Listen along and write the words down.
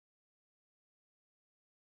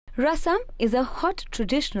Rasam is a hot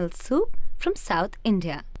traditional soup from South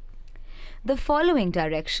India. The following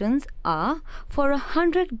directions are for a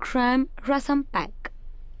 100-gram rasam pack.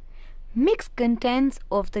 Mix contents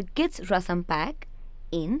of the Gits rasam pack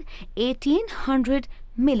in 1800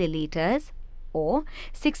 milliliters or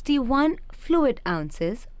 61 fluid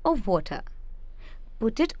ounces of water.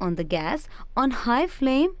 Put it on the gas on high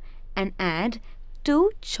flame and add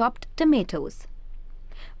 2 chopped tomatoes.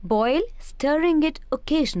 Boil, stirring it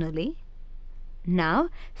occasionally. Now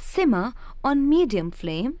simmer on medium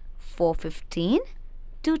flame for 15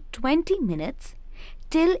 to 20 minutes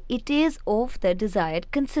till it is of the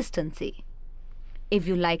desired consistency. If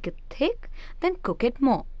you like it thick, then cook it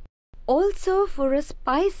more. Also, for a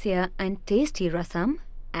spicier and tasty rasam,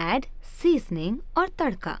 add seasoning or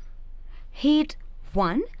tadka. Heat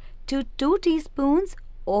 1 to 2 teaspoons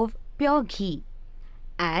of pure ghee.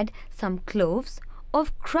 Add some cloves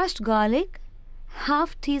of crushed garlic,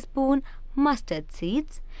 half teaspoon mustard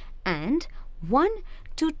seeds and 1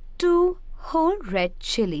 to 2 whole red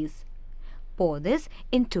chilies. Pour this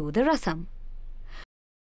into the rasam.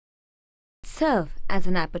 Serve as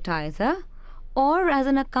an appetizer or as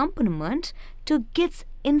an accompaniment to Gits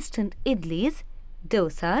instant idlis,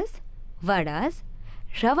 dosas, vadas,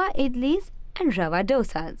 rava idlis and rava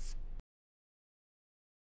dosas.